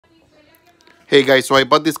Hey guys, so I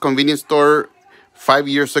bought this convenience store 5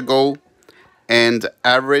 years ago and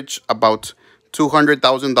average about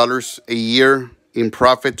 $200,000 a year in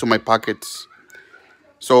profit to my pockets.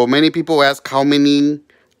 So many people ask how many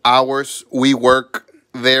hours we work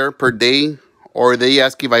there per day, or they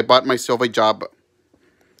ask if I bought myself a job.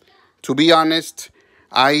 To be honest,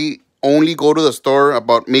 I only go to the store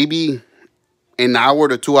about maybe an hour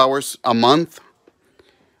to 2 hours a month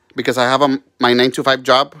because I have my 9 to 5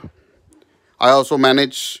 job. I also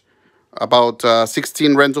manage about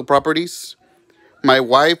 16 rental properties. My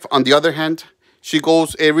wife, on the other hand, she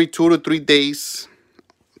goes every 2 to 3 days,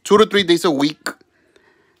 2 to 3 days a week,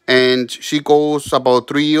 and she goes about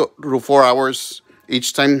 3 to 4 hours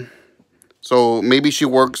each time. So maybe she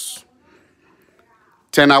works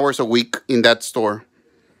 10 hours a week in that store.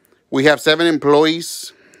 We have 7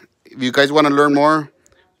 employees. If you guys want to learn more,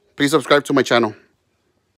 please subscribe to my channel.